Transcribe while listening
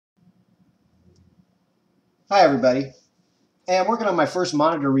Hi everybody. Hey, I'm working on my first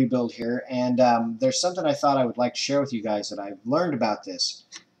monitor rebuild here, and there's something I thought I would like to share with you guys that I've learned about this.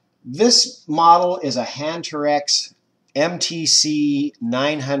 This model is a Hantarex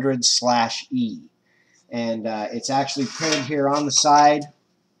MTC-900/E, and it's actually printed here on the side.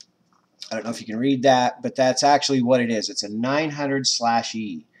 I don't know if you can read that, but that's actually what it is. It's a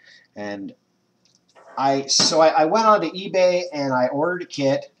 900/E, and I went onto eBay and I ordered a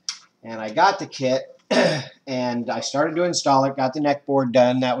kit, and I got the kit. And I started to install it, got the neck board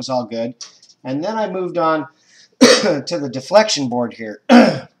done, that was all good. And then I moved on to the deflection board here.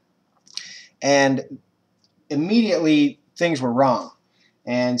 And immediately things were wrong.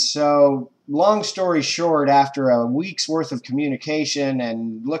 And so, long story short, after a week's worth of communication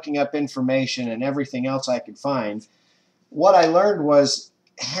and looking up information and everything else I could find, what I learned was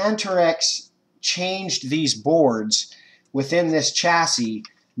Hantarex changed these boards within this chassis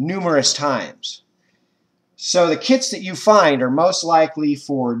numerous times. So the kits that you find are most likely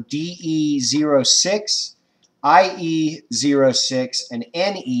for DE06, IE06, and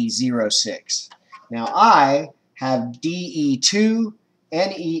NE06. Now I have DE2,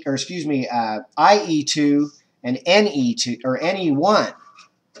 IE2, and NE2 or NE1.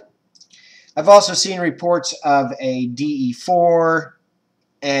 I've also seen reports of a DE4,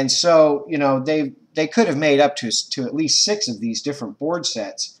 and so they could have made up to at least 6 of these different board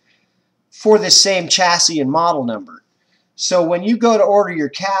sets for the same chassis and model number. So when you go to order your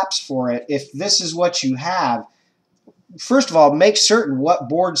caps for it, if this is what you have, first of all, make certain what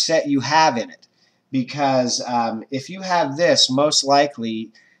board set you have in it, because if you have this, most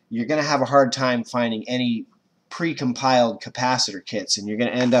likely you're going to have a hard time finding any pre-compiled capacitor kits, and you're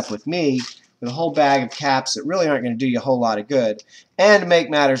going to end up with me with a whole bag of caps that really aren't going to do you a whole lot of good. And to make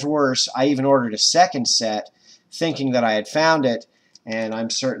matters worse, I even ordered a second set thinking that I had found it, and I'm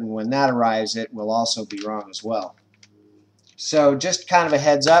certain when that arrives it will also be wrong as well. So just kind of a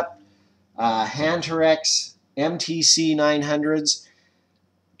heads up, Hantarex MTC-900s,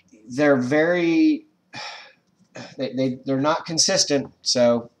 they're not consistent,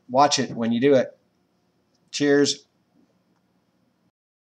 so watch it when you do it. Cheers.